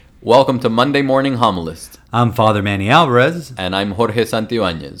Welcome to Monday Morning Homilist, I'm Father Manny Alvarez. and I'm Jorge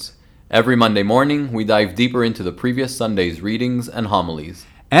Santibáñez. Every Monday morning, we dive deeper into the previous Sunday's readings and homilies.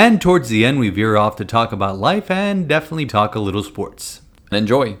 And towards the end, we veer off to talk about life and definitely talk a little sports. And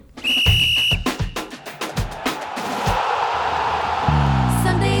enjoy!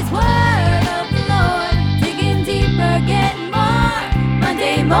 Sunday's word of the Lord, digging deeper, getting more.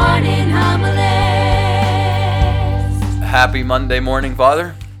 Monday morning homilies. Happy Monday morning,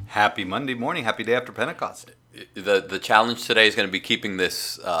 Father. Happy Monday morning. Happy day after Pentecost. The challenge today is going to be keeping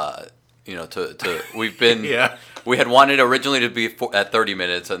this, we've been, Yeah. we had wanted originally to be at 30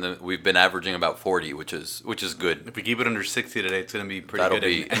 minutes, and then we've been averaging about 40, which is good. If we keep it under 60 today, it's going to be pretty That'll good.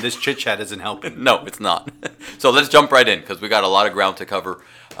 be- And this chit-chat isn't helping. No, it's not. So let's jump right in because we got a lot of ground to cover.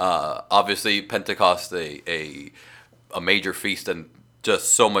 Obviously, Pentecost, a major feast, and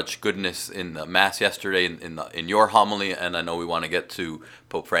just so much goodness in the Mass yesterday in your homily, and I know we want to get to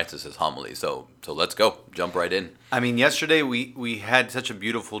Pope Francis's homily. So let's go, jump right in. I mean, yesterday we had such a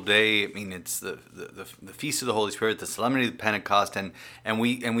beautiful day. I mean, it's the Feast of the Holy Spirit, the Solemnity of Pentecost, and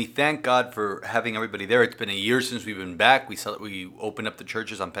we thank God for having everybody there. It's been a year since we've been back. We opened up the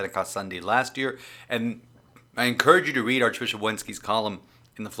churches on Pentecost Sunday last year, and I encourage you to read Archbishop Wensky's column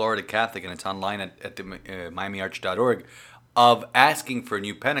in the Florida Catholic, and it's online at the MiamiArch.org, of asking for a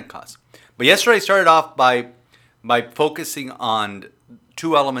new Pentecost. But yesterday I started off by focusing on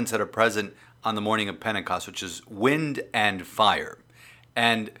two elements that are present on the morning of Pentecost, which is wind and fire.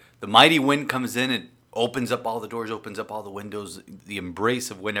 And the mighty wind comes in, it opens up all the doors, opens up all the windows, the embrace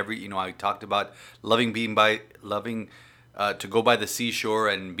of wind. I talked about loving to go by the seashore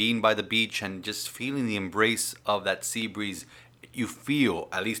and being by the beach and just feeling the embrace of that sea breeze. You feel,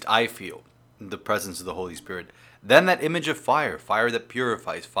 at least I feel, the presence of the Holy Spirit. Then that image of fire that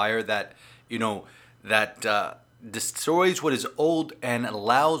purifies, fire that, destroys what is old and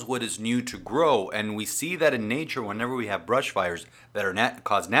allows what is new to grow. And we see that in nature whenever we have brush fires that are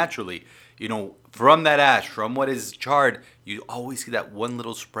caused naturally. From that ash, from what is charred, you always see that one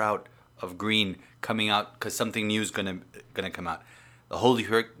little sprout of green coming out because something new is gonna come out. The Holy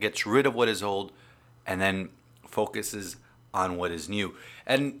Spirit gets rid of what is old and then focuses on what is new.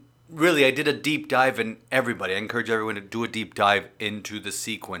 And really, I did a deep dive in everybody. I encourage everyone to do a deep dive into the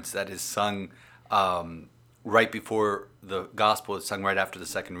sequence that is sung right before the gospel. It's sung right after the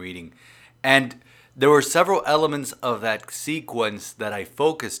second reading. And there were several elements of that sequence that I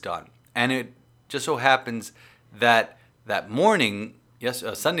focused on. And it just so happens that morning,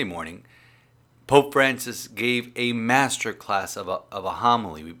 Sunday morning, Pope Francis gave a master class of a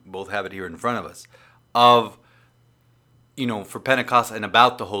homily. We both have it here in front of us, for Pentecost and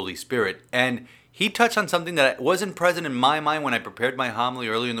about the Holy Spirit. And he touched on something that wasn't present in my mind when I prepared my homily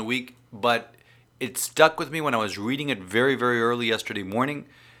earlier in the week, but it stuck with me when I was reading it very, very early yesterday morning,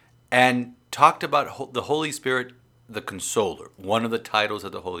 and talked about the Holy Spirit, the Consoler, one of the titles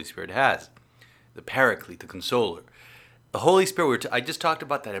that the Holy Spirit has, the Paraclete, the Consoler. The Holy Spirit, I just talked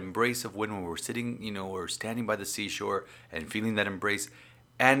about that embrace of wind when we're sitting, we're standing by the seashore and feeling that embrace.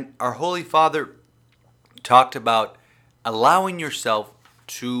 And our Holy Father talked about allowing yourself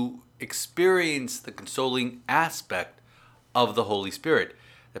to experience the consoling aspect of the Holy Spirit.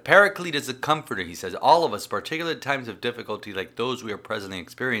 The Paraclete is a comforter, he says. All of us, particularly at times of difficulty like those we are presently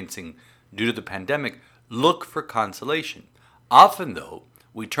experiencing due to the pandemic, look for consolation. Often, though,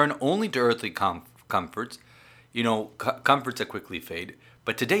 we turn only to earthly comforts, comforts that quickly fade.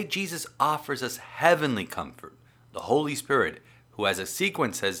 But today, Jesus offers us heavenly comfort. The Holy Spirit, who, as a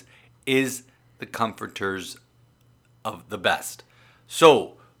sequence says, is the comforters of the best.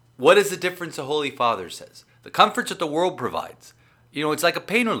 So, what is the difference the Holy Father says? The comforts that the world provides. It's like a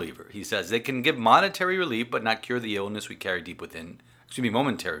pain reliever, he says. They can give monetary relief, but not cure the illness we carry deep within.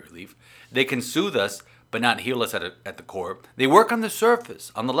 Momentary relief. They can soothe us, but not heal us at the core. They work on the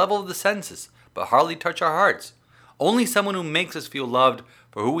surface, on the level of the senses, but hardly touch our hearts. Only someone who makes us feel loved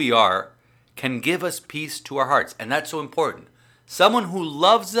for who we are can give us peace to our hearts. And that's so important. Someone who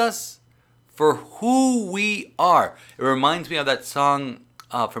loves us for who we are. It reminds me of that song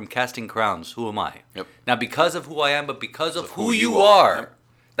from Casting Crowns, Who Am I? Yep. Not because of who I am, but because of who you are. Yep.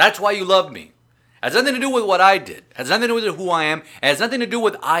 That's why you love me. It has nothing to do with what I did. It has nothing to do with who I am. It has nothing to do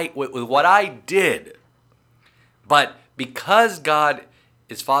with what I did. But because God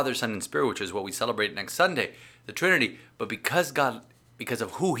is Father, Son, and Spirit, which is what we celebrate next Sunday, the Trinity, but because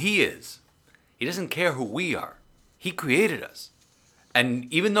of who He is, He doesn't care who we are. He created us.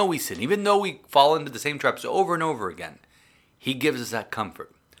 And even though we sin, even though we fall into the same traps over and over again, He gives us that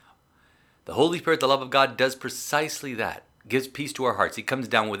comfort. The Holy Spirit, the love of God, does precisely that. Gives peace to our hearts. He comes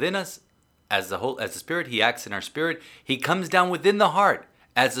down within us as the Spirit. He acts in our spirit. He comes down within the heart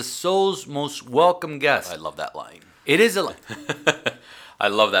as the soul's most welcome guest. I love that line. It is I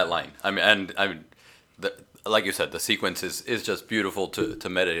love that line. Like you said, the sequence is just beautiful to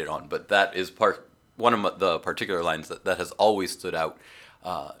meditate on. But that is one of the particular lines that has always stood out.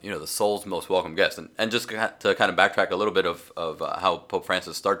 The soul's most welcome guest, and just to kind of backtrack a little bit of how Pope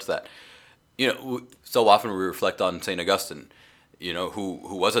Francis starts that. So often we reflect on Saint Augustine, who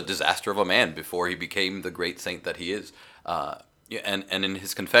was a disaster of a man before he became the great saint that he is. And in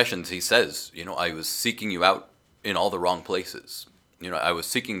his confessions, he says, I was seeking you out in all the wrong places. I was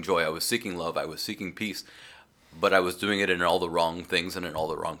seeking joy, I was seeking love, I was seeking peace, but I was doing it in all the wrong things and in all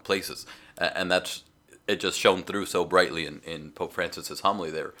the wrong places. And it just shone through so brightly in Pope Francis's homily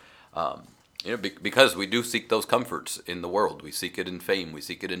there. Because we do seek those comforts in the world. We seek it in fame, we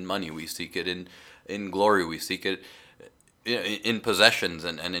seek it in money, we seek it in glory, we seek it in possessions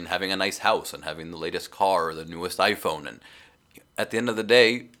and in having a nice house and having the latest car or the newest iPhone. And at the end of the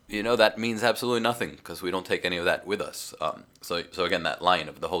day, that means absolutely nothing because we don't take any of that with us. So again, that line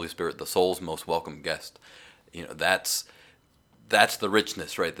of the Holy Spirit, the soul's most welcome guest, that's the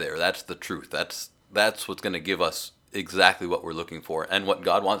richness right there. That's the truth. That's what's going to give us exactly what we're looking for, and what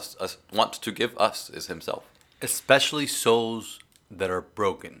God wants to give us is Himself. Especially souls that are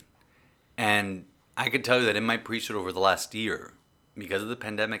broken. And I can tell you that in my priesthood over the last year, because of the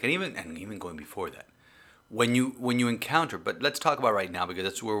pandemic, and even going before that, when you encounter, but let's talk about right now because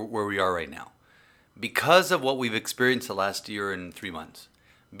that's where we are right now. Because of what we've experienced the last year and 3 months,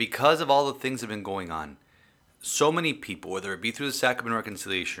 because of all the things that have been going on, so many people, whether it be through the sacrament of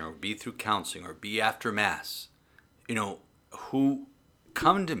reconciliation or be through counseling or be after Mass, who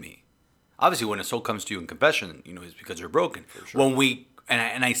come to me. Obviously, when a soul comes to you in confession, it's because they're broken. For sure. When we,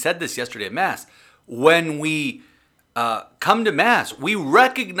 and I said this yesterday at Mass, when we come to Mass, we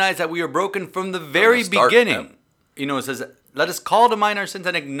recognize that we are broken from the very beginning. Yeah. It says, let us call to mind our sins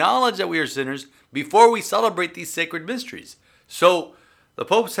and acknowledge that we are sinners before we celebrate these sacred mysteries. So the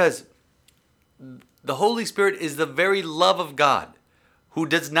Pope says, the Holy Spirit is the very love of God who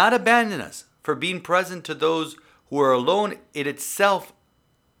does not abandon us for being present to those who are alone. It itself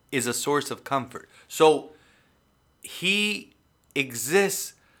is a source of comfort. So He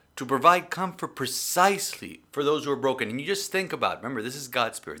exists to provide comfort precisely for those who are broken. And you just think about, remember, this is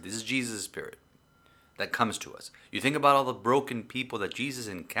God's Spirit. This is Jesus' Spirit that comes to us. You think about all the broken people that Jesus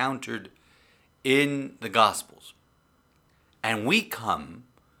encountered in the Gospels. And we come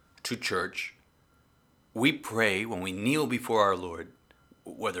to church, we pray when we kneel before our Lord,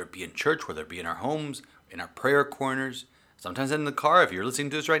 whether it be in church, whether it be in our homes, in our prayer corners, sometimes in the car, if you're listening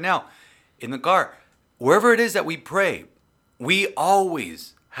to this right now, in the car, wherever it is that we pray, we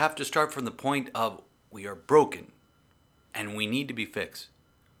always have to start from the point of we are broken and we need to be fixed.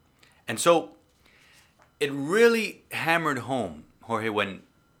 And so it really hammered home, Jorge, when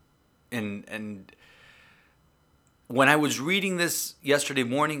I was reading this yesterday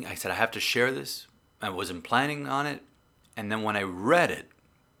morning, I said, I have to share this. I wasn't planning on it. And then when I read it,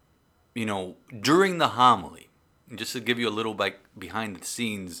 during the homily, just to give you a little behind the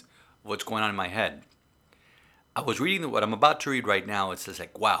scenes of what's going on in my head, I was reading what I'm about to read right now. It's just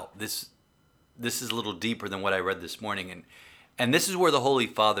like, wow, this is a little deeper than what I read this morning. And this is where the Holy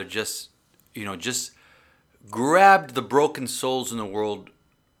Father just grabbed the broken souls in the world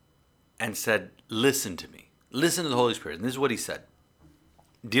and said, listen to me. Listen to the Holy Spirit. And this is what he said.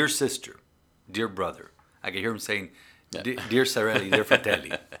 Dear sister, dear brother. I can hear him saying, dear Sarelli, dear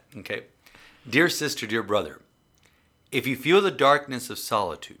fratelli. Okay? Dear sister, dear brother. If you feel the darkness of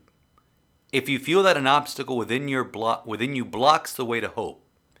solitude, if you feel that an obstacle within you blocks the way to hope,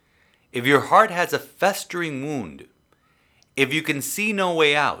 if your heart has a festering wound, if you can see no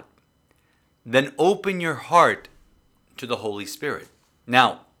way out, then open your heart to the Holy Spirit.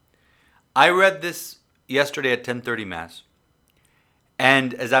 Now, I read this yesterday at 10:30 Mass,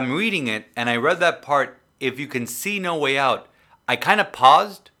 and as I'm reading it, and I read that part, if you can see no way out, I kind of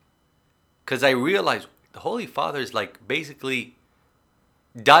paused because I realized the Holy Father is like basically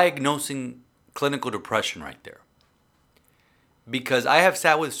diagnosing clinical depression right there. Because I have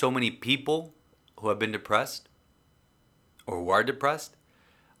sat with so many people who have been depressed or who are depressed.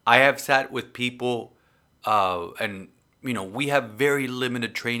 I have sat with people, and we have very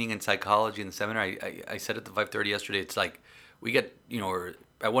limited training in psychology in the seminar. I said at the 5:30 yesterday, it's like we get, or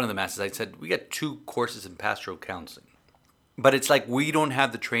at one of the masses, I said we get 2 courses in pastoral counseling. But it's like we don't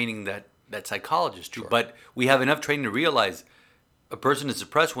have the training that psychologists do. Sure. But we have enough training to realize a person is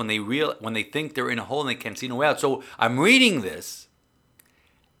depressed when they think they're in a hole and they can't see no way out. So I'm reading this,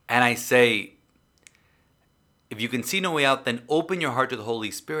 and I say, if you can see no way out, then open your heart to the Holy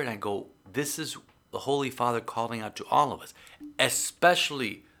Spirit. I go, this is the Holy Father calling out to all of us,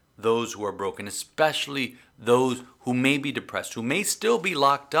 especially those who are broken, especially those who may be depressed, who may still be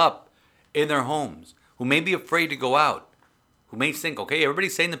locked up in their homes, who may be afraid to go out, who may think, okay,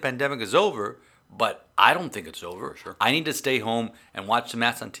 everybody's saying the pandemic is over, but I don't think it's over. Sure. I need to stay home and watch the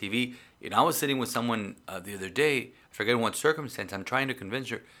Mass on TV. I was sitting with someone the other day, I forget in what circumstance, I'm trying to convince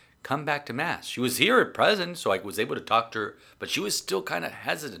her, come back to Mass. She was here at present, so I was able to talk to her, but she was still kind of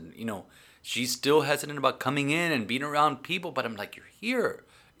hesitant. She's still hesitant about coming in and being around people, but I'm like, you're here.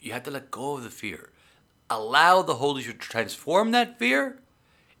 You have to let go of the fear. Allow the Holy Spirit to transform that fear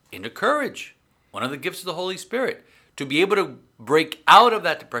into courage. One of the gifts of the Holy Spirit. To be able to break out of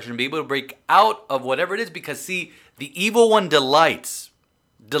that depression, be able to break out of whatever it is, because see, the evil one delights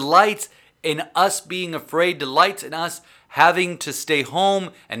in us being afraid, delights in us having to stay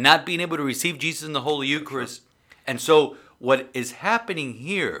home and not being able to receive Jesus in the Holy Eucharist. And so what is happening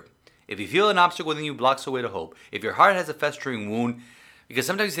here, if you feel an obstacle within you blocks the way to hope, if your heart has a festering wound, because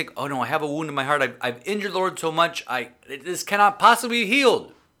sometimes you think, oh no, I have a wound in my heart, I've injured the Lord so much, this cannot possibly be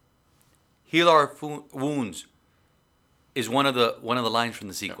healed. Heal our wounds is one of the lines from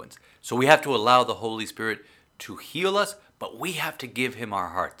the sequence. So we have to allow the Holy Spirit to heal us, but we have to give him our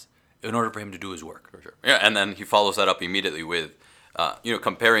hearts in order for him to do his work. For sure. Yeah, and then he follows that up immediately with,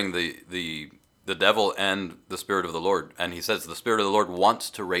 comparing the devil and the Spirit of the Lord. And he says the Spirit of the Lord wants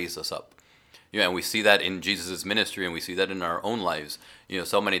to raise us up. And we see that in Jesus' ministry, and we see that in our own lives.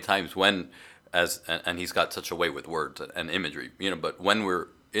 So many times and he's got such a way with words and imagery. But when we're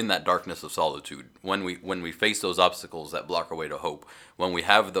in that darkness of solitude, when we face those obstacles that block our way to hope, when we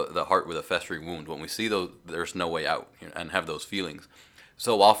have the heart with a festering wound, when we see there's no way out, and have those feelings,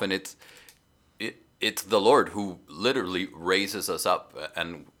 so often it's the Lord who literally raises us up,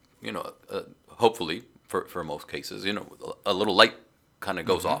 and hopefully for most cases, a little light kind of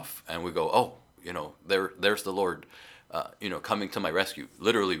goes off, and we go, oh, there's the Lord, coming to my rescue,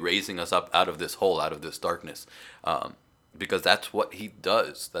 literally raising us up out of this hole, out of this darkness. Because that's what he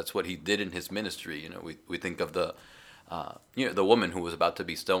does. That's what he did in his ministry. We think of the woman who was about to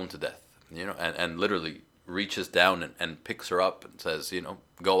be stoned to death, and literally reaches down and picks her up and says,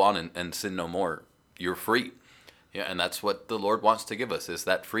 go on and sin no more. You're free. And that's what the Lord wants to give us, is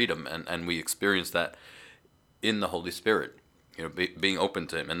that freedom. And we experience that in the Holy Spirit, being open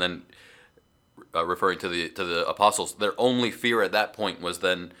to him. And then referring to the apostles, their only fear at that point was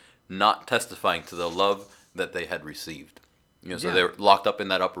then not testifying to the love that they had received. So they were locked up in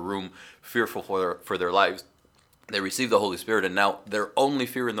that upper room, fearful for their lives. They received the Holy Spirit, and now their only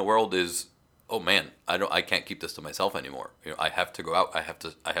fear in the world is, oh man, I can't keep this to myself anymore. I have to go out. I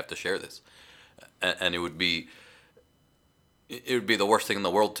have to share this, and it would be the worst thing in the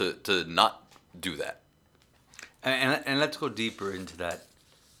world to not do that. And let's go deeper into that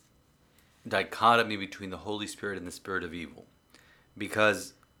dichotomy between the Holy Spirit and the spirit of evil,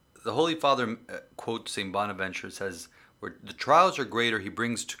 because the Holy Father quotes St. Bonaventure, says, where the trials are greater, he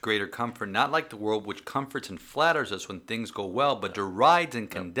brings to greater comfort, not like the world which comforts and flatters us when things go well, but derides and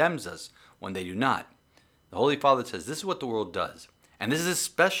condemns us when they do not. The Holy Father says this is what the world does. And this is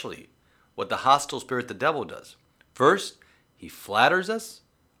especially what the hostile spirit, the devil, does. First, he flatters us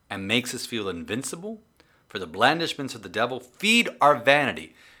and makes us feel invincible. For the blandishments of the devil feed our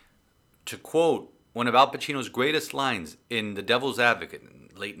vanity. To quote one of Al Pacino's greatest lines in The Devil's Advocate,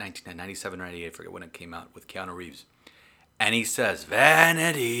 late 1997 or 98, I forget when it came out, with Keanu Reeves. And he says,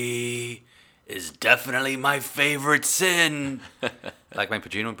 vanity is definitely my favorite sin. Like my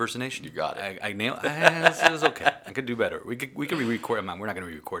Pacino impersonation? You got it. I nailed it. It was okay. I could do better. We could re-record it. We're not going to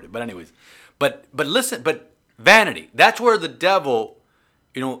re-record it. But anyways. But listen, vanity. That's where the devil,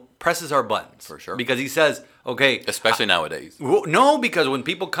 presses our buttons. For sure. Because he says, okay. Especially nowadays. No, because when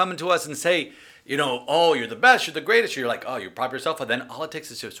people come into us and say, oh, you're the best, you're the greatest, you're like, oh, you prop yourself up. Then all it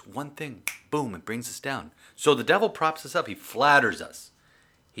takes is just one thing. Boom, it brings us down. So the devil props us up. He flatters us.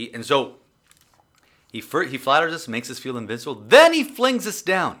 He flatters us, makes us feel invincible. Then he flings us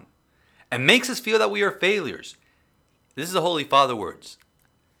down and makes us feel that we are failures. This is the Holy Father words.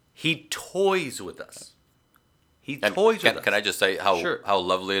 He toys with us. With us. Can I just say how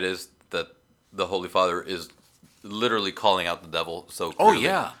lovely it is that the Holy Father is literally calling out the devil so clearly. Oh,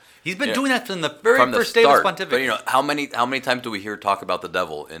 yeah. He's been doing that from the first day of his pontificate. But how many times do we hear talk about the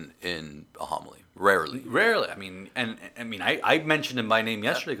devil in a homily? Rarely. I mean, I mentioned him by name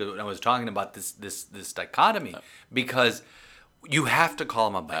yesterday when I was talking about this dichotomy, because you have to call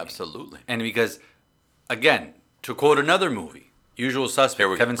him up by name. Absolutely. And because, again, to quote another movie, Usual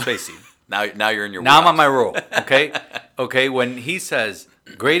Suspect, Kevin Spacey. Now you're in your. Now I'm on my roll. Okay. When he says,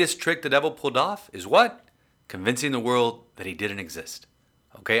 greatest trick the devil pulled off is what? Convincing the world that he didn't exist.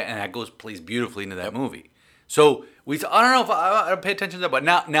 Okay, and that plays beautifully into that movie. So I don't know if I don't pay attention to that, but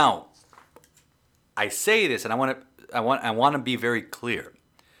now I say this, and I want to be very clear.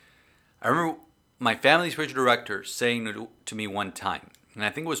 I remember my family's spiritual director saying to me one time, and I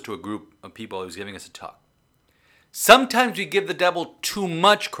think it was to a group of people who was giving us a talk. Sometimes we give the devil too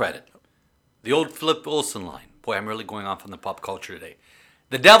much credit. The old Flip Wilson line. Boy, I'm really going off on the pop culture today.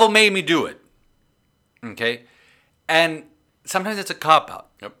 The devil made me do it. Okay? And sometimes it's a cop-out.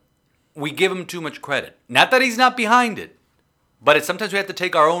 Yep. We give him too much credit. Not that he's not behind it, but sometimes we have to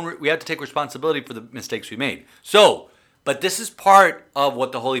take responsibility for the mistakes we made. So, but this is part of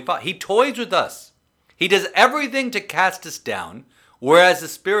what the Holy Father, he toys with us. He does everything to cast us down, whereas the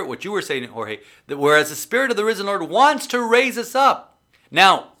Spirit, what you were saying, Jorge, whereas the Spirit of the risen Lord wants to raise us up.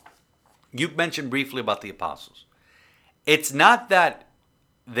 Now, you mentioned briefly about the apostles. It's not that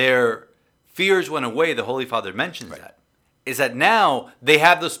their fears went away, the Holy Father mentions that. Is that now they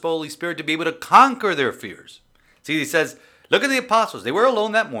have the Holy Spirit to be able to conquer their fears. See, he says, look at the apostles. They were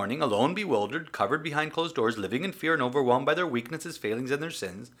alone that morning, alone, bewildered, covered behind closed doors, living in fear and overwhelmed by their weaknesses, failings, and their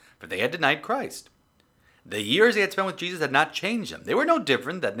sins, for they had denied Christ. The years they had spent with Jesus had not changed them. They were no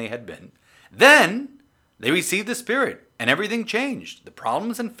different than they had been. Then they received the Spirit, and everything changed. The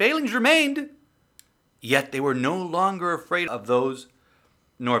problems and failings remained, yet they were no longer afraid of those,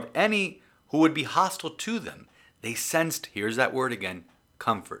 nor of any who would be hostile to them. They sensed, here's that word again,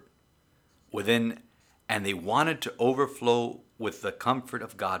 comfort within, and they wanted to overflow with the comfort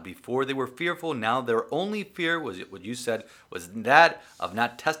of God. Before they were fearful, now their only fear was what you said, was that of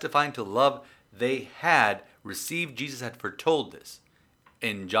not testifying to love they had received. Jesus had foretold this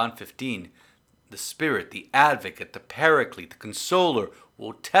in John 15. The Spirit, the Advocate, the Paraclete, the Consoler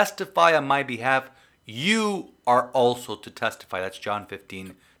will testify on my behalf. You are also to testify. That's John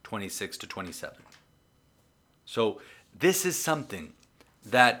 15, 26 to 27. So this is something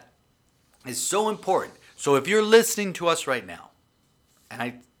that is so important. So if you're listening to us right now, and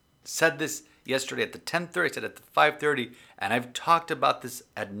I said this yesterday at the 10:30, I said at the 5:30, and I've talked about this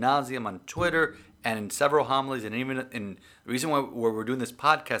ad nauseum on Twitter and in several homilies, and even in the reason why we're doing this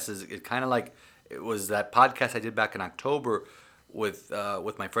podcast is it kind of like it was that podcast I did back in October with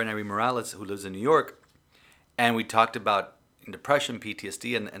my friend Irene Morales, who lives in New York, and we talked about depression,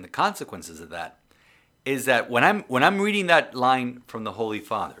 PTSD, and the consequences of that. Is that when I'm reading that line from the Holy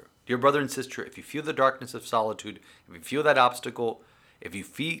Father, dear brother and sister, if you feel the darkness of solitude, if you feel that obstacle, if you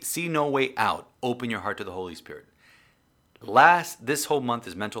see no way out, open your heart to the Holy Spirit. This whole month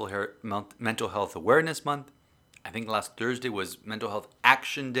is Mental Health Awareness Month. I think last Thursday was Mental Health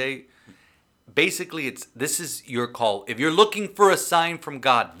Action Day. Basically, this is your call. If you're looking for a sign from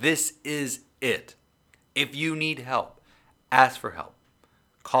God, this is it. If you need help, ask for help.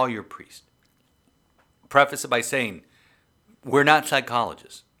 Call your priest. Preface it by saying, we're not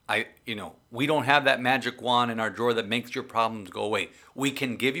psychologists. We don't have that magic wand in our drawer that makes your problems go away. We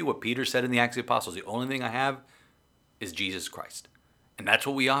can give you what Peter said in the Acts of the Apostles. The only thing I have is Jesus Christ. And that's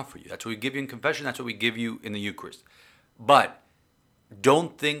what we offer you. That's what we give you in confession. That's what we give you in the Eucharist. But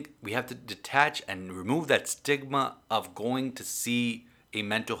don't think we have to detach and remove that stigma of going to see a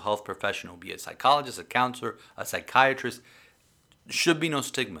mental health professional, be it a psychologist, a counselor, a psychiatrist. Should be no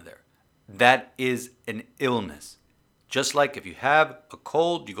stigma there. That is an illness. Just like if you have a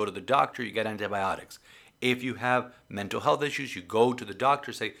cold, you go to the doctor, you get antibiotics. If you have mental health issues, you go to the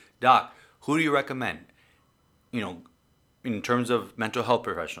doctor, say, Doc, who do you recommend? In terms of mental health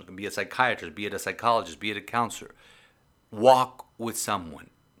professional, it can be a psychiatrist, be it a psychologist, be it a counselor. Walk with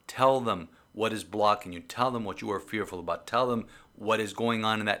someone. Tell them what is blocking you. Tell them what you are fearful about. Tell them what is going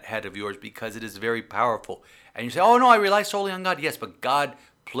on in that head of yours, because it is very powerful. And you say, oh no, I rely solely on God. Yes, but God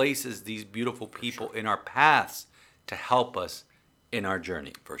places these beautiful people in our paths to help us in our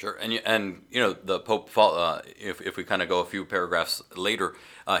journey. For sure. And the Pope, if we kind of go a few paragraphs later,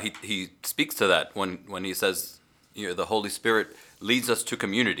 he speaks to that when he says, the Holy Spirit leads us to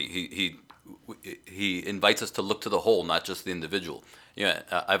community. He invites us to look to the whole, not just the individual.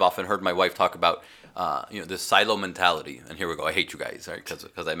 I've often heard my wife talk about this silo mentality, and here we go. I hate you guys, right?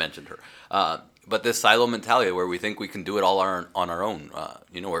 Because I mentioned her. But this silo mentality where we think we can do it all on our own.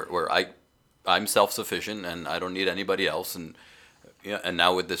 Where I'm self-sufficient and I don't need anybody else, and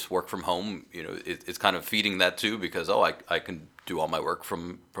now with this work from home, it's kind of feeding that too, because I can do all my work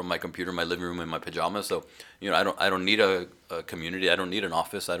from my computer, my living room, in my pajamas. So I don't need a community. I don't need an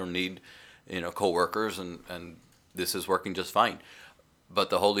office. I don't need co-workers, and this is working just fine. But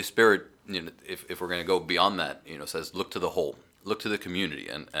the Holy Spirit, if we're going to go beyond that, says look to the whole, look to the community,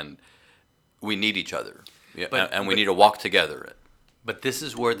 and we need each other, and we need to walk together. But this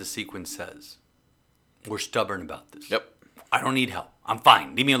is where the sequence says we're stubborn about this. Yep. I don't need help. I'm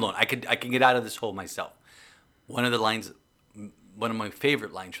fine. Leave me alone. I can get out of this hole myself. One of my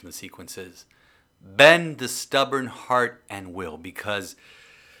favorite lines from the sequence is, bend the stubborn heart and will, because,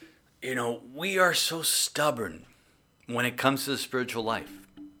 we are so stubborn when it comes to the spiritual life,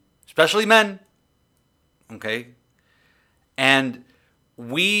 especially men. Okay? And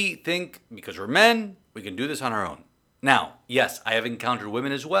we think because we're men, we can do this on our own. Now, yes, I have encountered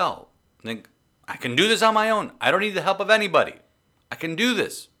women as well. Think, I can do this on my own. I don't need the help of anybody. I can do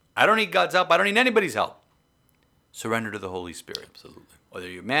this. I don't need God's help. I don't need anybody's help. Surrender to the Holy Spirit. Absolutely. Whether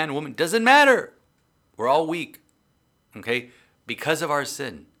you're man, woman, doesn't matter. We're all weak. Okay? Because of our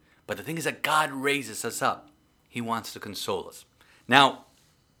sin. But the thing is that God raises us up. He wants to console us. Now,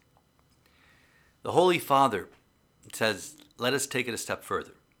 the Holy Father says, let us take it a step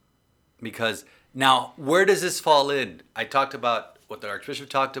further. Because now, where does this fall in? I talked about what the Archbishop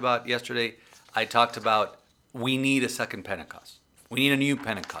talked about yesterday. I talked about we need a second Pentecost. We need a new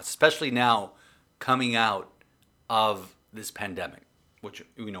Pentecost, especially now coming out of this pandemic, which,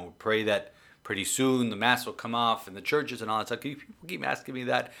 we pray that pretty soon the mask will come off in the churches and all that stuff. People keep asking me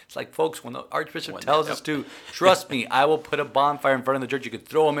that. It's like, folks, when the Archbishop tells us to, trust me, I will put a bonfire in front of the church. You could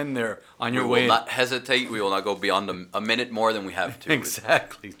throw them in there on your way. We will not hesitate. We will not go beyond a minute more than we have to.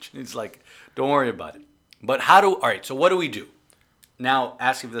 Exactly. It's like, don't worry about it. But so what do we do? Now,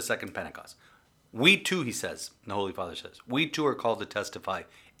 asking for the second Pentecost. We too, he says, the Holy Father says, we too are called to testify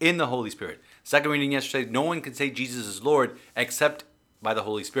in the Holy Spirit. Second reading yesterday, no one can say Jesus is Lord except by the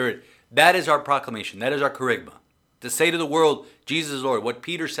Holy Spirit. That is our proclamation. That is our kerygma. To say to the world, Jesus is Lord. What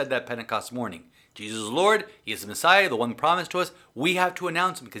Peter said that Pentecost morning. Jesus is Lord. He is the Messiah, the one promised to us. We have to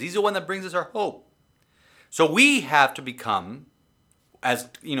announce him because he's the one that brings us our hope. So we have to become,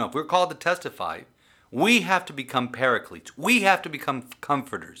 if we're called to testify, we have to become paracletes. We have to become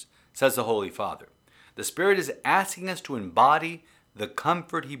comforters, says the Holy Father. The Spirit is asking us to embody the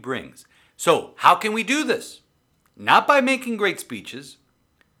comfort he brings. So how can we do this? Not by making great speeches,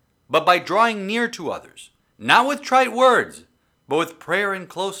 but by drawing near to others, not with trite words, but with prayer and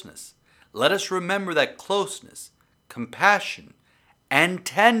closeness. Let us remember that closeness, compassion, and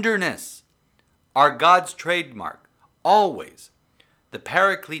tenderness are God's trademark, always. The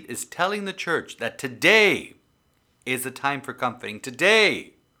Paraclete is telling the church that today is the time for comforting.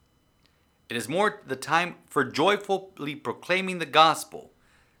 Today, it is more the time for joyfully proclaiming the gospel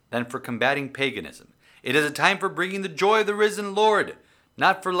than for combating paganism. It is a time for bringing the joy of the risen Lord,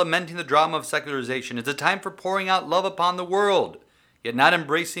 not for lamenting the drama of secularization. It's a time for pouring out love upon the world, yet not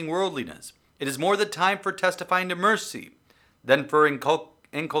embracing worldliness. It is more the time for testifying to mercy than for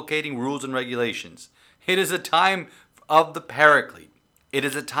inculcating rules and regulations. It is a time of the Paraclete. It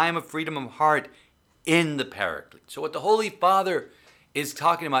is a time of freedom of heart in the Paraclete. So what the Holy Father is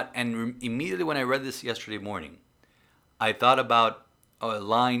talking about, and immediately when I read this yesterday morning, I thought about a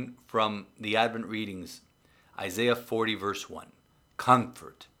line from the Advent readings, Isaiah 40 verse 1.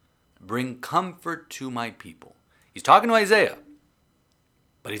 Comfort. Bring comfort to my people. He's talking to Isaiah,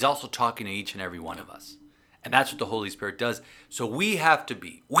 but he's also talking to each and every one of us. And that's what the Holy Spirit does. So we have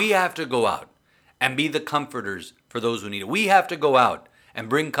to go out and be the comforters for those who need it. We have to go out and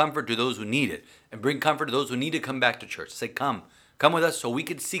bring comfort to those who need it, and bring comfort to those who need to come back to church. Say, come with us so we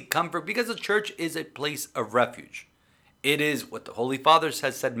can seek comfort, because the church is a place of refuge. It is what the Holy Father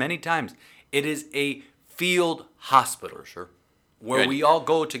has said many times. It is a field hospital. Sure. Where we all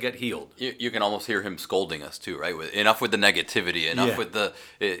go to get healed. You can almost hear him scolding us too, right? Enough with the negativity. Enough with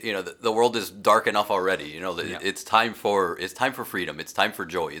the world is dark enough already. It's time for freedom. It's time for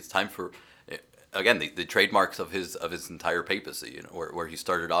joy. It's time for, again, the trademarks of his entire papacy. Where he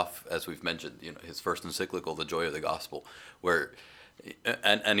started off, as we've mentioned, his first encyclical, The Joy of the Gospel, where,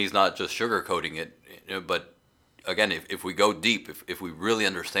 and he's not just sugarcoating it, but again, if we go deep, if we really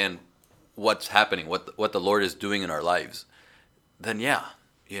understand what's happening, what the Lord is doing in our lives, then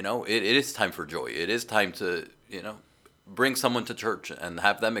it is time for joy. It is time to, bring someone to church and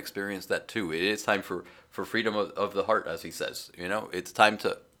have them experience that too. It is time for freedom of the heart, as he says. It's time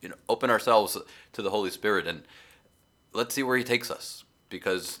to, open ourselves to the Holy Spirit, and let's see where he takes us,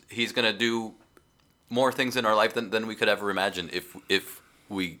 because he's going to do more things in our life than we could ever imagine if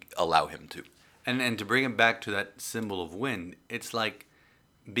we allow him to. And to bring it back to that symbol of wind, it's like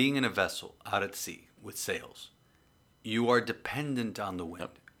being in a vessel out at sea with sails. You are dependent on the wind,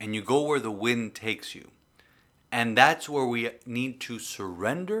 and you go where the wind takes you. And that's where we need to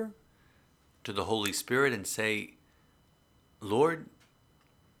surrender to the Holy Spirit and say, Lord,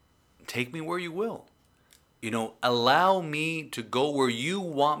 take me where you will. Allow me to go where you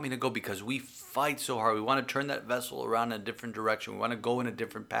want me to go, because we fight so hard. We want to turn that vessel around in a different direction. We want to go in a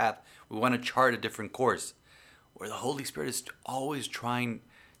different path. We want to chart a different course. where the Holy Spirit is always trying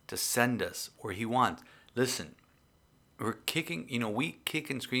to send us where He wants. Listen, we're kicking, we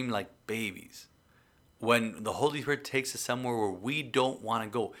kick and scream like babies when the Holy Spirit takes us somewhere where we don't want to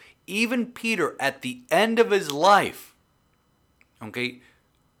go. Even Peter, at the end of his life, okay,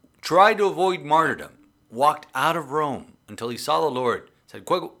 tried to avoid martyrdom, walked out of Rome until he saw the Lord, said,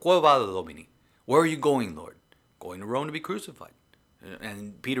 Quo vado, Domini? Where are you going, Lord? Going to Rome to be crucified.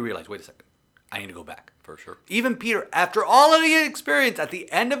 And Peter realized, wait a second, I need to go back. For sure. Even Peter, after all that he had experienced at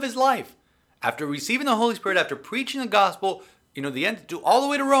the end of his life, after receiving the Holy Spirit, after preaching the gospel, the end, to all the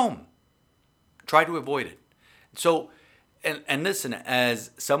way to Rome, tried to avoid it. So, and listen, as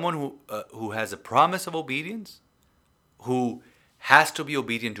someone who has a promise of obedience, who has to be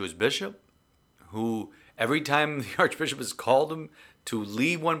obedient to his bishop, who every time the archbishop has called him to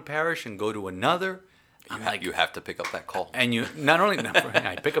leave one parish and go to another, You have to pick up that call. and you not only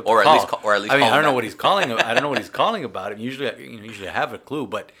I pick up the Or at call, least call- or at least I mean, call I don't him know back. what he's calling. I don't know what he's calling about it. Usually I have a clue,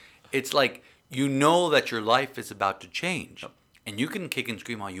 but it's like that your life is about to change, and you can kick and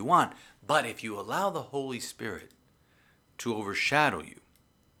scream all you want. But if you allow the Holy Spirit to overshadow you,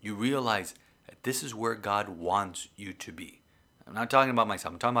 you realize that this is where God wants you to be. I'm not talking about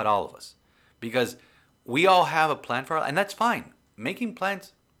myself. I'm talking about all of us, because we all have a plan for our, and that's fine. Making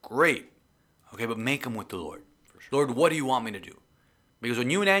plans, great. Okay, but make them with the Lord. Lord, what do you want me to do? Because when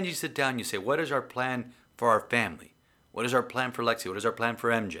you and Angie sit down, you say, what is our plan for our family? What is our plan for Lexi? What is our plan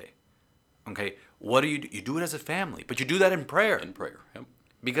for MJ? Okay, what do? You do it as a family, but you do that in prayer. In prayer. Yep.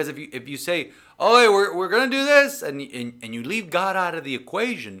 Because if you say, oh, hey, we're going to do this, and you leave God out of the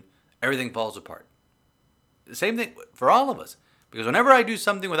equation, everything falls apart. The same thing for all of us. Because whenever I do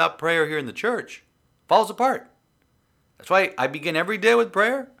something without prayer here in the church, it falls apart. That's why I begin every day with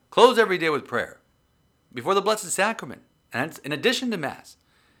prayer, close every day with prayer, before the Blessed Sacrament. And it's in addition to Mass.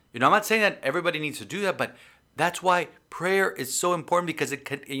 I'm not saying that everybody needs to do that, but that's why prayer is so important, because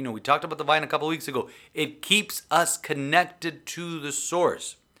we talked about the vine a couple of weeks ago. It keeps us connected to the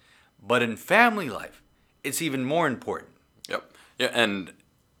source. But in family life, it's even more important. Yep. Yeah,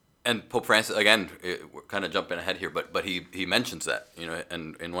 and Pope Francis, again, we're kind of jumping ahead here, but he mentions that,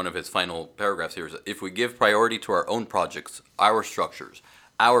 and in one of his final paragraphs here is that if we give priority to our own projects, our structures,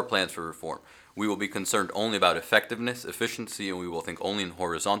 our plans for reform, we will be concerned only about effectiveness, efficiency, and we will think only in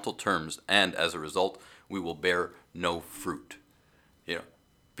horizontal terms, and as a result, we will bear no fruit.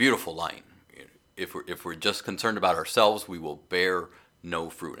 Beautiful line. If we're just concerned about ourselves, we will bear no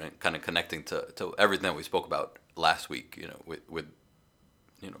fruit. And kind of connecting to everything that we spoke about last week, with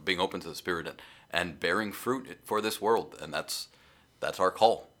being open to the Spirit and bearing fruit for this world, and that's our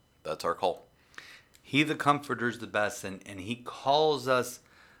call. That's our call. He, the Comforter, is the best, and He calls us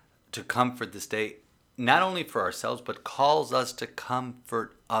to comfort this day, not only for ourselves, but calls us to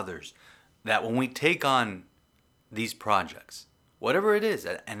comfort others. That when we take on these projects, whatever it is,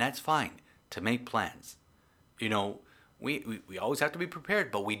 and that's fine, to make plans. We always have to be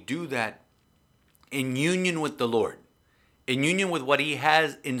prepared, but we do that in union with the Lord, in union with what He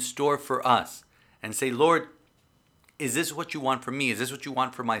has in store for us, and say, Lord, is this what you want for me? Is this what you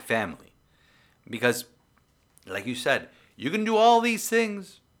want for my family? Because, like you said, you can do all these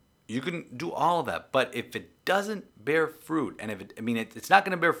things, you can do all of that, but if it doesn't bear fruit, and it's not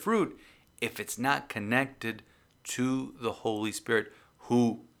going to bear fruit if it's not connected to the Holy Spirit,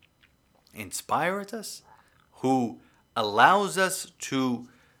 who inspires us, who allows us to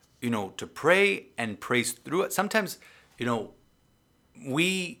pray and praise through it. Sometimes,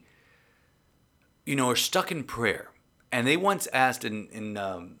 we, are stuck in prayer. And they once asked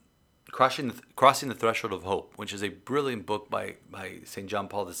in Crossing the Threshold of Hope, which is a brilliant book by St. John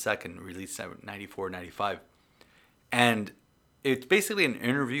Paul II, released in 94, 95. And it's basically an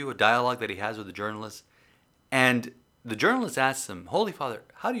interview, a dialogue that he has with the journalist. And the journalist asks him, Holy Father,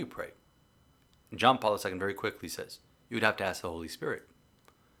 how do you pray? And John Paul II very quickly says, you would have to ask the Holy Spirit.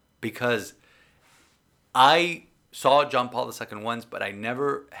 Because I saw John Paul II once, but I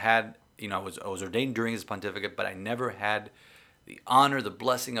never had, I was ordained during his pontificate, but I never had the honor, the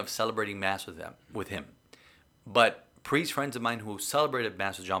blessing of celebrating Mass with him. But priest friends of mine who celebrated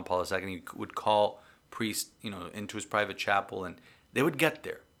Mass with John Paul II, he would call priests, into his private chapel, and they would get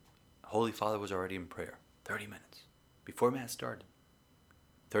there. Holy Father was already in prayer, 30 minutes before Mass started.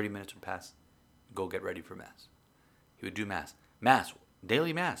 30 minutes would pass. Go get ready for Mass. He would do Mass.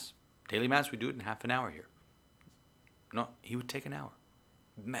 Daily Mass. Daily Mass, we do it in half an hour here. No, he would take an hour.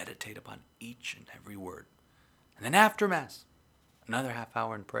 Meditate upon each and every word. And then after Mass, another half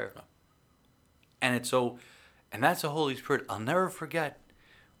hour in prayer. And that's the Holy Spirit. I'll never forget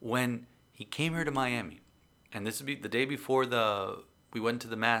when he came here to Miami. And this would be the day before we went to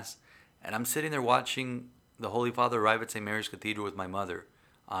the Mass. And I'm sitting there watching the Holy Father arrive at St. Mary's Cathedral with my mother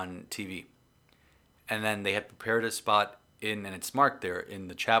on TV. And then they had prepared a spot and it's marked there, in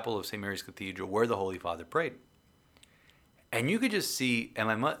the chapel of St. Mary's Cathedral where the Holy Father prayed. And you could just see, and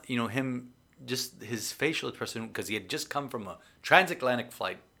him, just his facial expression, because he had just come from a transatlantic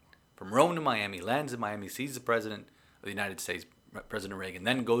flight from Rome to Miami, lands in Miami, sees the President of the United States, President Reagan,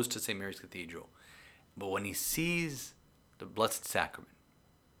 then goes to St. Mary's Cathedral. But when he sees the Blessed Sacrament,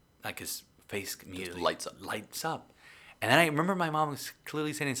 like his face immediately lights up. And then I remember my mom was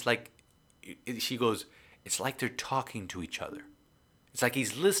clearly saying, she goes, it's like they're talking to each other. It's like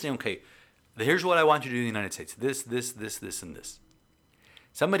he's listening. Okay, here's what I want you to do in the United States. This, and this.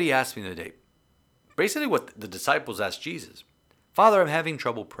 Somebody asked me the other day, basically what the disciples asked Jesus, Father, I'm having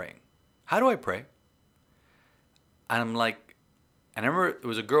trouble praying. How do I pray? And I'm like, and I remember there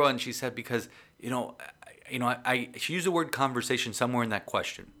was a girl and she said, because, she used the word conversation somewhere in that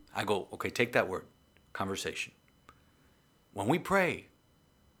question. I go, okay, take that word, conversation. When we pray,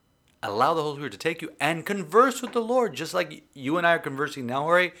 allow the Holy Spirit to take you and converse with the Lord, just like you and I are conversing now,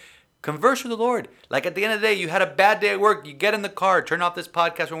 Jorge. Converse with the Lord. Like at the end of the day, you had a bad day at work, you get in the car, turn off this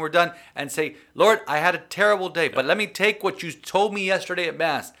podcast when we're done and say, Lord, I had a terrible day, but let me take what you told me yesterday at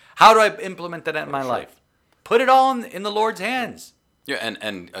Mass. How do I implement that in my life? Put it all in the Lord's hands. Yeah,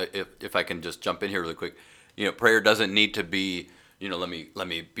 and if I can just jump in here really quick, prayer doesn't need to be, let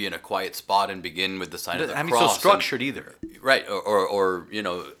me be in a quiet spot and begin with the sign of the cross. It doesn't have to be so structured either. Right, or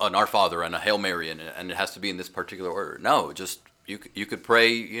an Our Father and a Hail Mary, and it has to be in this particular order. No, just you could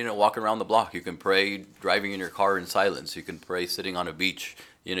pray, walking around the block. You can pray driving in your car in silence. You can pray sitting on a beach.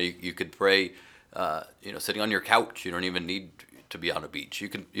 You could pray, sitting on your couch. You don't even need to be on a beach.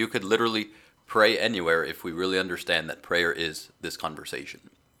 You could literally pray anywhere if we really understand that prayer is this conversation.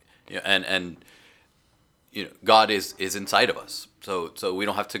 And God is inside of us. So we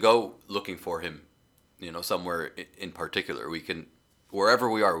don't have to go looking for him, somewhere in particular. We can, wherever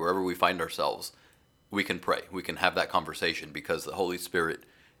we are, wherever we find ourselves, we can pray. We can have that conversation because the Holy Spirit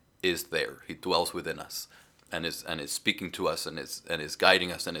is there. He dwells within us and is speaking to us and is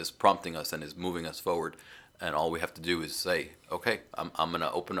guiding us and is prompting us and is moving us forward. And all we have to do is say, okay, I'm going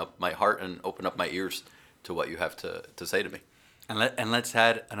to open up my heart and open up my ears to what you have to say to me. And let's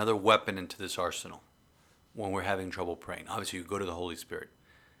add another weapon into this arsenal when we're having trouble praying. Obviously, you go to the Holy Spirit.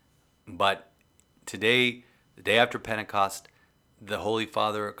 But today, the day after Pentecost, the Holy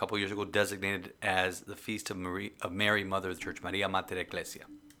Father, a couple years ago, designated as the Feast of Mary, Mother of the Church, Maria Mater Ecclesia.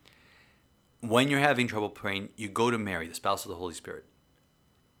 When you're having trouble praying, you go to Mary, the spouse of the Holy Spirit,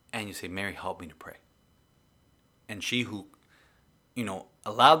 and you say, Mary, help me to pray. And she who,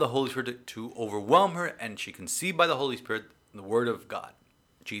 allowed the Holy Spirit to overwhelm her, and she conceived by the Holy Spirit the Word of God,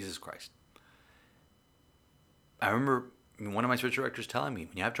 Jesus Christ. I remember one of my spiritual directors telling me,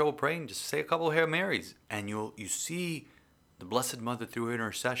 when you have trouble praying, just say a couple of Hail Marys, and you see the Blessed Mother through her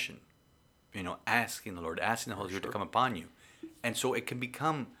intercession, asking the Lord, asking the Holy Spirit to come upon you. And so it can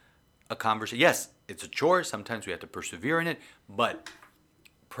become a conversation. Yes, it's a chore. Sometimes we have to persevere in it. But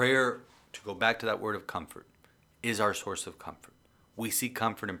prayer, to go back to that word of comfort, is our source of comfort. We seek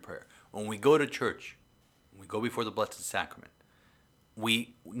comfort in prayer. When we go to church, when we go before the Blessed Sacrament,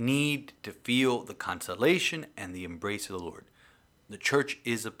 we need to feel the consolation and the embrace of the Lord. The church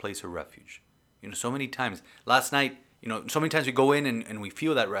is a place of refuge. So many times, last night, so many times we go in and we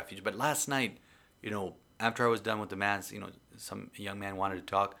feel that refuge. But last night, after I was done with the Mass, some young man wanted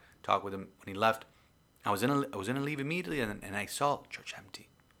to talk with him. When he left, I was gonna leave immediately, and I saw church empty.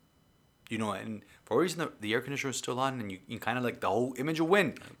 And for a reason, the air conditioner was still on, and you kind of like the whole image of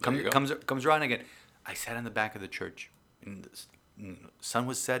wind comes around again. I sat in the back of the church, and the sun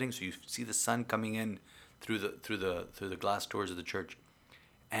was setting, so you see the sun coming in through the glass doors of the church,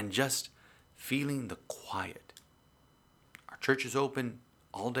 and just feeling the quiet. Our church is open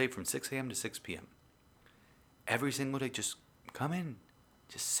all day from 6 a.m. to 6 p.m. Every single day, just come in,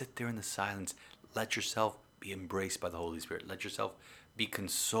 just sit there in the silence. Let yourself be embraced by the Holy Spirit. Let yourself be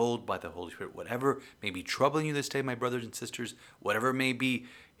consoled by the Holy Spirit. Whatever may be troubling you this day, my brothers and sisters, whatever may be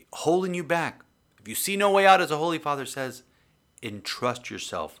holding you back, if you see no way out, as the Holy Father says, entrust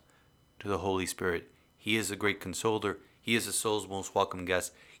yourself to the Holy Spirit. He is a great consoler. He is the soul's most welcome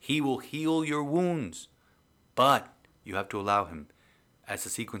guest. He will heal your wounds. But you have to allow him. As the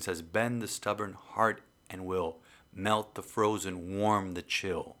sequence says, bend the stubborn heart and will. Melt the frozen, warm the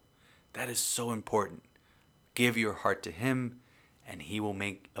chill. That is so important. Give your heart to him, and he will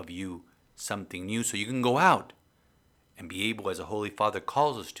make of you something new, so you can go out and be able, as the Holy Father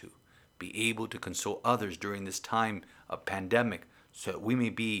calls us to, be able to console others during this time of pandemic, so that we may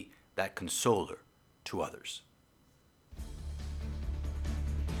be that consoler to others.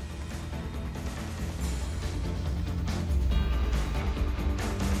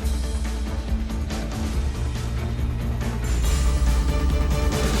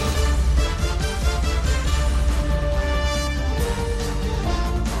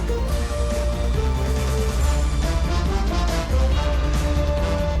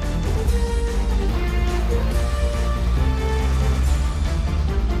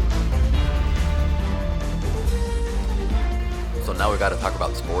 got to talk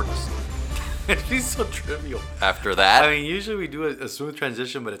about sports. It'd be so trivial. After that, I mean, usually we do a smooth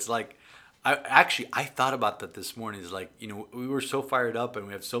transition, but it's like, I thought about that this morning. It's like, we were so fired up and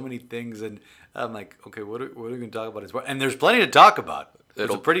we have so many things, and I'm like, okay, what are we going to talk about? And there's plenty to talk about.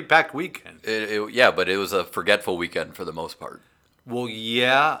 It's a pretty packed weekend. yeah, but it was a forgetful weekend for the most part. Well,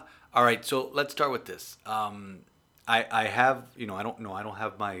 yeah. All right, so let's start with this. I have, I don't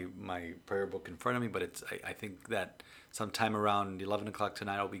have my prayer book in front of me, but I think that sometime around 11 o'clock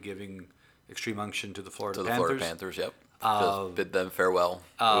tonight, I'll be giving extreme unction to the Florida Panthers. Florida Panthers, yep. Just bid them farewell.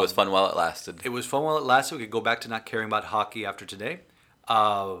 It was fun while it lasted. It was fun while it lasted. We could go back to not caring about hockey after today.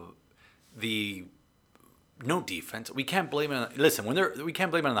 No defense. We can't blame it on. Listen, we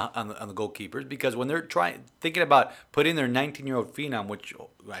can't blame it on the goalkeepers, because when they're thinking about putting their 19-year-old phenom, which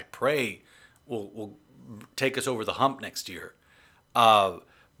I pray will take us over the hump next year.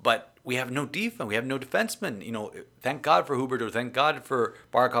 But we have no defense. We have no defensemen. Thank God for Huberdeau. Thank God for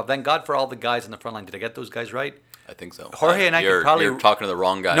Barkov. Thank God for all the guys on the front line. Did I get those guys right? I think so. Jorge and I could probably. You're talking to the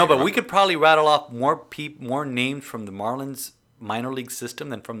wrong guy. No, but we could probably rattle off more names from the Marlins minor league system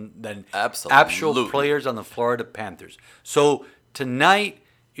than actual players on the Florida Panthers. So tonight,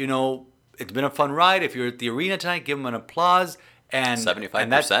 it's been a fun ride. If you're at the arena tonight, give them an applause. And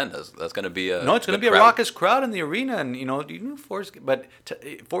 75%. That's going to be a. No, it's going to be a raucous crowd in the arena, and you force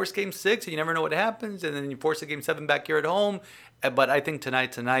game 6, and you never know what happens, and then you force a game 7 back here at home. But I think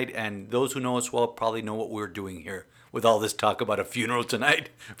tonight, and those who know us well probably know what we're doing here with all this talk about a funeral tonight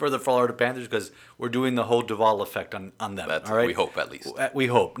for the Florida Panthers, because we're doing the whole Duvall effect on them. That's all right? We hope, at least. We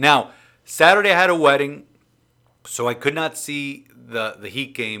hope. Now, Saturday I had a wedding, so I could not see the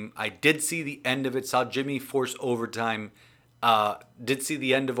Heat game. I did see the end of it. Saw Jimmy force overtime. Did see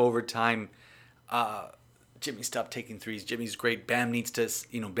the end of overtime. Jimmy stopped taking threes. Jimmy's great. Bam needs to,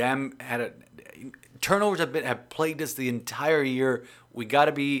 Bam had turnovers have plagued us the entire year. We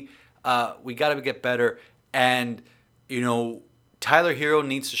gotta get better. And Tyler Hero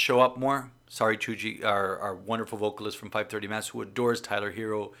needs to show up more. Sorry, Chuji, our wonderful vocalist from 530 Mass, who adores Tyler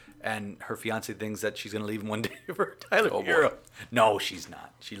Hero, and her fiance thinks that she's going to leave him one day for Tyler Hero. Boy. No, she's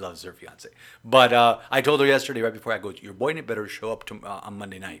not. She loves her fiance. But I told her yesterday, right before I go, your boy better show up on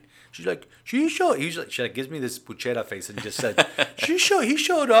Monday night. She's like, she gives me this puchera face and just said, he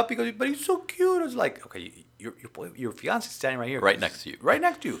showed up. He goes, but he's so cute. I was like, okay, your fiance's standing right here. Right next to you. Right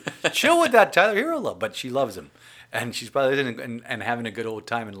next to you. Chill with that Tyler Hero love, but she loves him. And she's probably listening and having a good old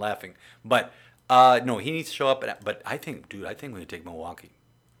time and laughing. But no, he needs to show up. But I think we're going to take Milwaukee.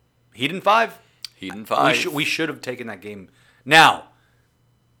 Heat in 5. We should have taken that game. Now,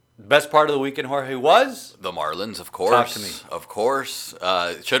 best part of the weekend, Jorge, was? The Marlins, of course. Talk to me. Of course.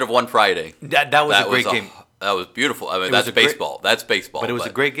 Should have won Friday. That was a great game. That was beautiful. I mean, that's baseball. That's baseball. But it was a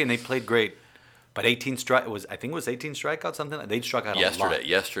great game. They played great. But 18 I think it was 18 strikeouts, something like that. They struck out a lot.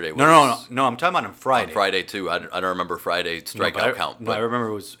 Yesterday was... No, I'm talking about on Friday. On Friday, too. I don't remember Friday strikeout count. No, I remember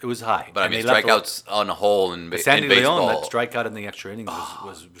it was high. But, strikeouts on a whole in baseball... Sandy Leon, that strikeout in the extra innings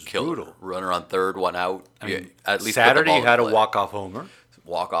was brutal. Runner on third, one out. At least Saturday, you had a walk-off homer.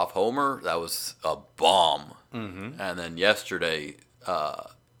 Walk-off homer. That was a bomb. Mm-hmm. And then yesterday,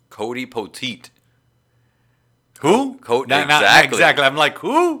 Cody Poteet. Who? Exactly. I'm like,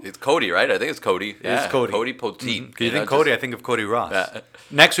 who? It's Cody, right? I think it's Cody. It's Cody. Cody Poteet. Mm-hmm. You think Cody? I think of Cody Ross. Yeah.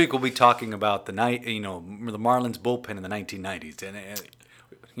 Next week we'll be talking about the Marlins bullpen in the 1990s, and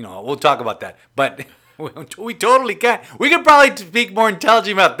we'll talk about that. But we totally can't. We could probably speak more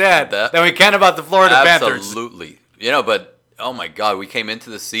intelligently about that than we can about the Florida Panthers. Absolutely. But oh my God, we came into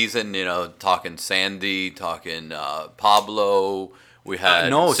the season, talking Sandy, talking Pablo. We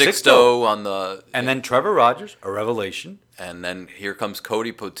had Sixto on the... And then Trevor Rogers, a revelation. And then here comes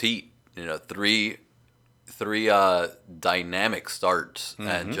Cody Poteet. Three dynamic starts, mm-hmm.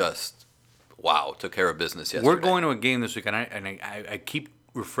 and just, wow, took care of business yesterday. We're going to a game this week, and I keep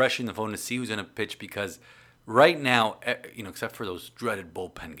refreshing the phone to see who's going to pitch, because right now, except for those dreaded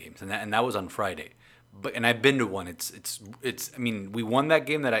bullpen games, and that was on Friday. And I've been to one. It's. I mean, we won that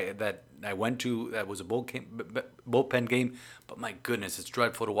game that I went to. That was a bullpen game. But my goodness, it's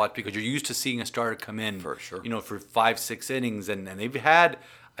dreadful to watch, because you're used to seeing a starter come in for sure. For 5-6 innings, and they've had,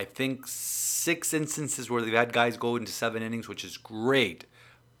 I think, 6 instances where they've had guys go into 7 innings, which is great.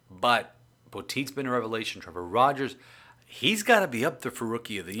 But Poteet's been a revelation. Trevor Rogers, he's got to be up there for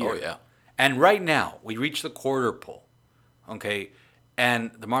Rookie of the Year. Oh yeah. And right now, we reached the quarter pole. Okay.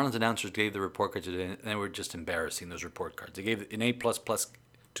 And the Marlins announcers gave the report cards today, and they were just embarrassing, those report cards. They gave an A++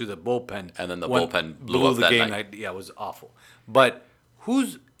 to the bullpen. And then the bullpen blew up the that game. night. Yeah, it was awful. But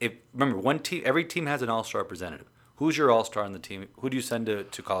remember, every team has an all-star representative. Who's your all-star on the team? Who do you send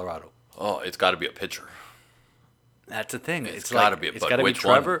to Colorado? Oh, it's got to be a pitcher. That's the thing. It's gotta be, it's but got to be which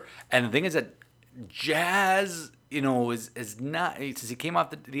one? Trevor. And the thing is that Jazz, is not since he came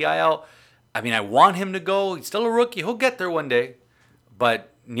off the IL. I mean, I want him to go. He's still a rookie. He'll get there one day.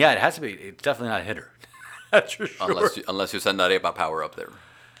 But yeah, it has to be. It's definitely not a hitter. That's for sure. Unless you send Areba Power up there.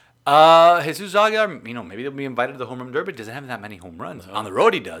 Jesus Aguilar, maybe they'll be invited to the home run derby. Doesn't have that many home runs. On the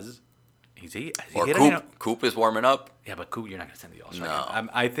road, he does. Or Coop is warming up. Yeah, but Coop, you're not going to send the All-Star No. game.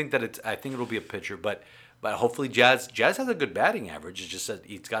 I think it'll be a pitcher, but hopefully Jazz has a good batting average. It's just that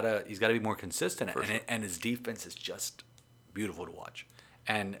he's got to be more consistent, and his defense is just beautiful to watch.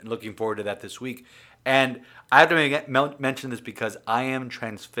 And looking forward to that this week. And I have to mention this because I am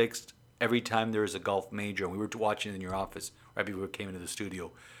transfixed every time there is a golf major. And we were watching it in your office right before we came into the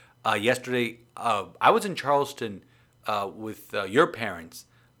studio. Yesterday, I was in Charleston with your parents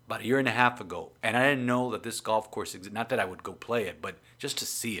about a year and a half ago, and I didn't know that this golf course existed. Not that I would go play it, but just to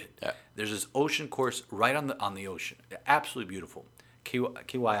see it. Yeah. There's this ocean course right on the ocean. Absolutely beautiful.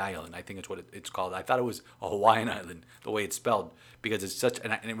 Kauai Island, I think it's what it's called. I thought it was a Hawaiian island, the way it's spelled, because it's such.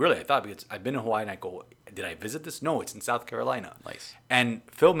 And I thought, because I've been in Hawaii, and I go, did I visit this? No, it's in South Carolina. Nice. And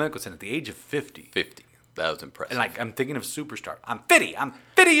Phil Mickelson, at the age of 50. 50. That was impressive. And I'm thinking of superstar. I'm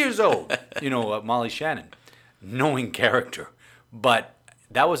 50 years old. Molly Shannon, knowing character, but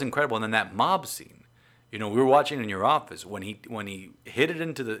that was incredible. And then that mob scene, we were watching in your office when he hit it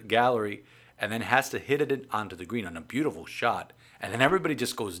into the gallery and then has to hit it onto the green on a beautiful shot. And then everybody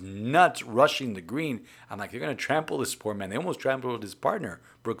just goes nuts rushing the green. I'm like, you're going to trample this poor man. They almost trampled his partner,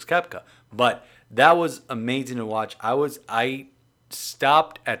 Brooks Koepka. But that was amazing to watch. I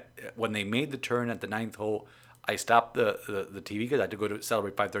stopped when they made the turn at the ninth hole. I stopped the TV because I had to go to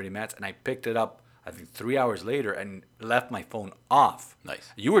celebrate 5:30 Mats, and I picked it up, I think 3 hours later, and left my phone off.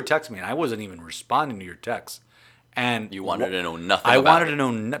 Nice. You were texting me, and I wasn't even responding to your texts. And you wanted to know nothing I about wanted it.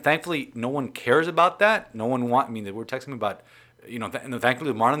 to know. Thankfully, no one cares about that. No one they were texting me about,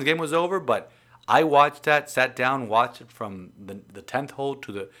 thankfully the Marlins game was over, but I watched that, sat down, watched it from the 10th hole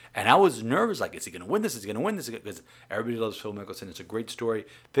and I was nervous, like, is he going to win this? Is he going to win this? Because everybody loves Phil Mickelson. It's a great story.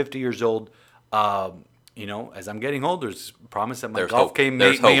 50 years old. As I'm getting older, there's promise that my golf game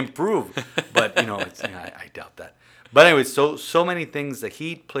may improve. But, I doubt that. But anyway, so many things. The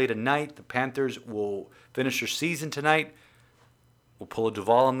Heat play tonight. The Panthers will finish their season tonight. We'll pull a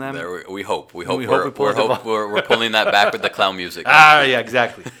Duval on them. We hope. We're pulling that back with the clown music. Yeah,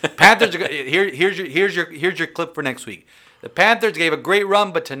 exactly. Panthers are here's your clip for next week. The Panthers gave a great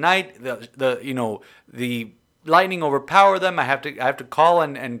run, but tonight the Lightning overpower them. I have to call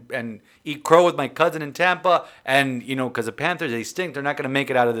and eat crow with my cousin in Tampa, and because the Panthers, they stink. They're not going to make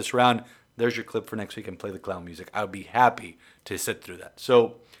it out of this round. There's your clip for next week, and play the clown music. I would be happy to sit through that.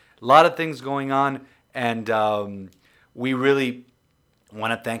 So a lot of things going on, and we really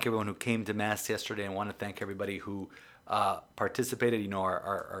want to thank everyone who came to Mass yesterday, and want to thank everybody who participated.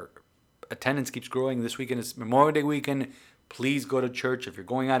 Our attendance keeps growing. This weekend is Memorial Day weekend. Please go to church. If you're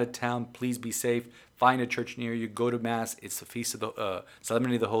going out of town, please be safe. Find a church near you. Go to Mass. It's the Feast of the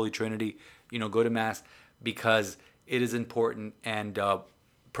Solemnity of the Holy Trinity. Go to Mass because it is important. And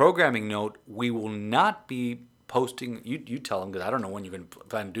programming note, we will not be posting. You tell them, because I don't know when you're going to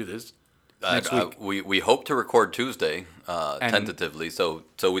plan to do this. Next week. We hope to record Tuesday, tentatively. So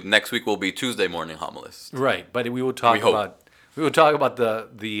next week will be Tuesday morning homilies. Right, but we will talk about we'll talk about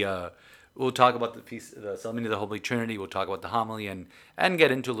the feast, the Solemnity of the Holy Trinity. We'll talk about the homily and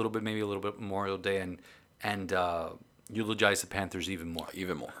get into maybe a little bit Memorial Day and eulogize the Panthers even more.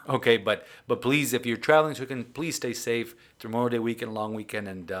 Even more. Okay, but please, if you're traveling this weekend, please stay safe. It's Memorial Day weekend, long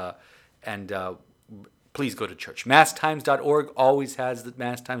weekend, and please go to church. MassTimes.org always has the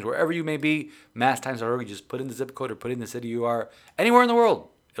Mass Times. Wherever you may be, MassTimes.org, you just put in the zip code or put in the city you are. Anywhere in the world,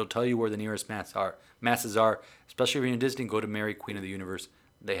 it'll tell you where the nearest masses are. Especially if you're in Disney, go to Mary, Queen of the Universe.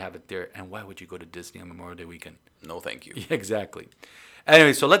 They have it there. And why would you go to Disney on Memorial Day weekend? No, thank you. Yeah, exactly.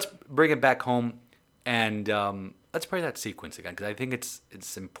 Anyway, so let's bring it back home, and let's pray that sequence again, because I think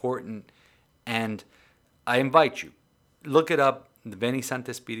it's important. And I invite you, look it up. The Veni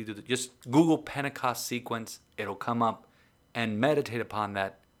Sancte Spiritu, just Google Pentecost sequence. It'll come up, and meditate upon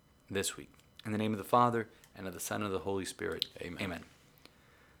that this week. In the name of the Father, and of the Son, and of the Holy Spirit. Amen. Amen.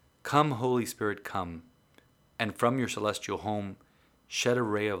 Come, Holy Spirit, come, and from your celestial home shed a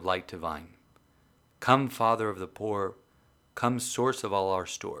ray of light divine. Come, Father of the poor, come, source of all our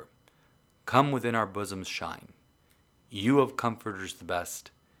store. Come within our bosoms shine. You of comforters the best,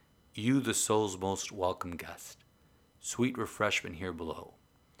 you the soul's most welcome guest. Sweet refreshment here below.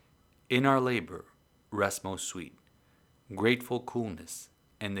 In our labor, rest most sweet. Grateful coolness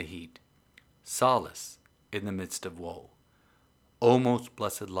in the heat. Solace in the midst of woe. O most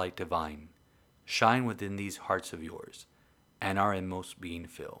blessed light divine, shine within these hearts of yours, and our inmost being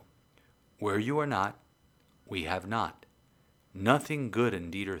fill. Where you are not, we have not. Nothing good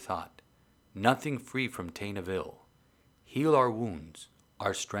in deed or thought, nothing free from taint of ill. Heal our wounds,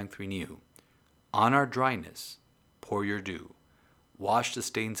 our strength renew. On our dryness, pour your dew. Wash the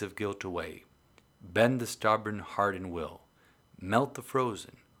stains of guilt away. Bend the stubborn heart and will. Melt the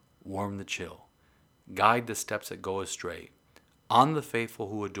frozen, warm the chill. Guide the steps that go astray. On the faithful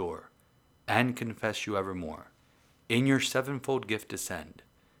who adore, and confess you evermore. In your sevenfold gift descend.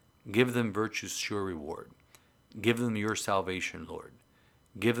 Give them virtue's sure reward. Give them your salvation, Lord.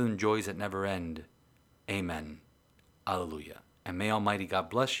 Give them joys that never end. Amen. Alleluia. And may Almighty God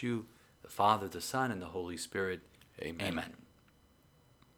bless you, the Father, the Son, and the Holy Spirit. Amen. Amen.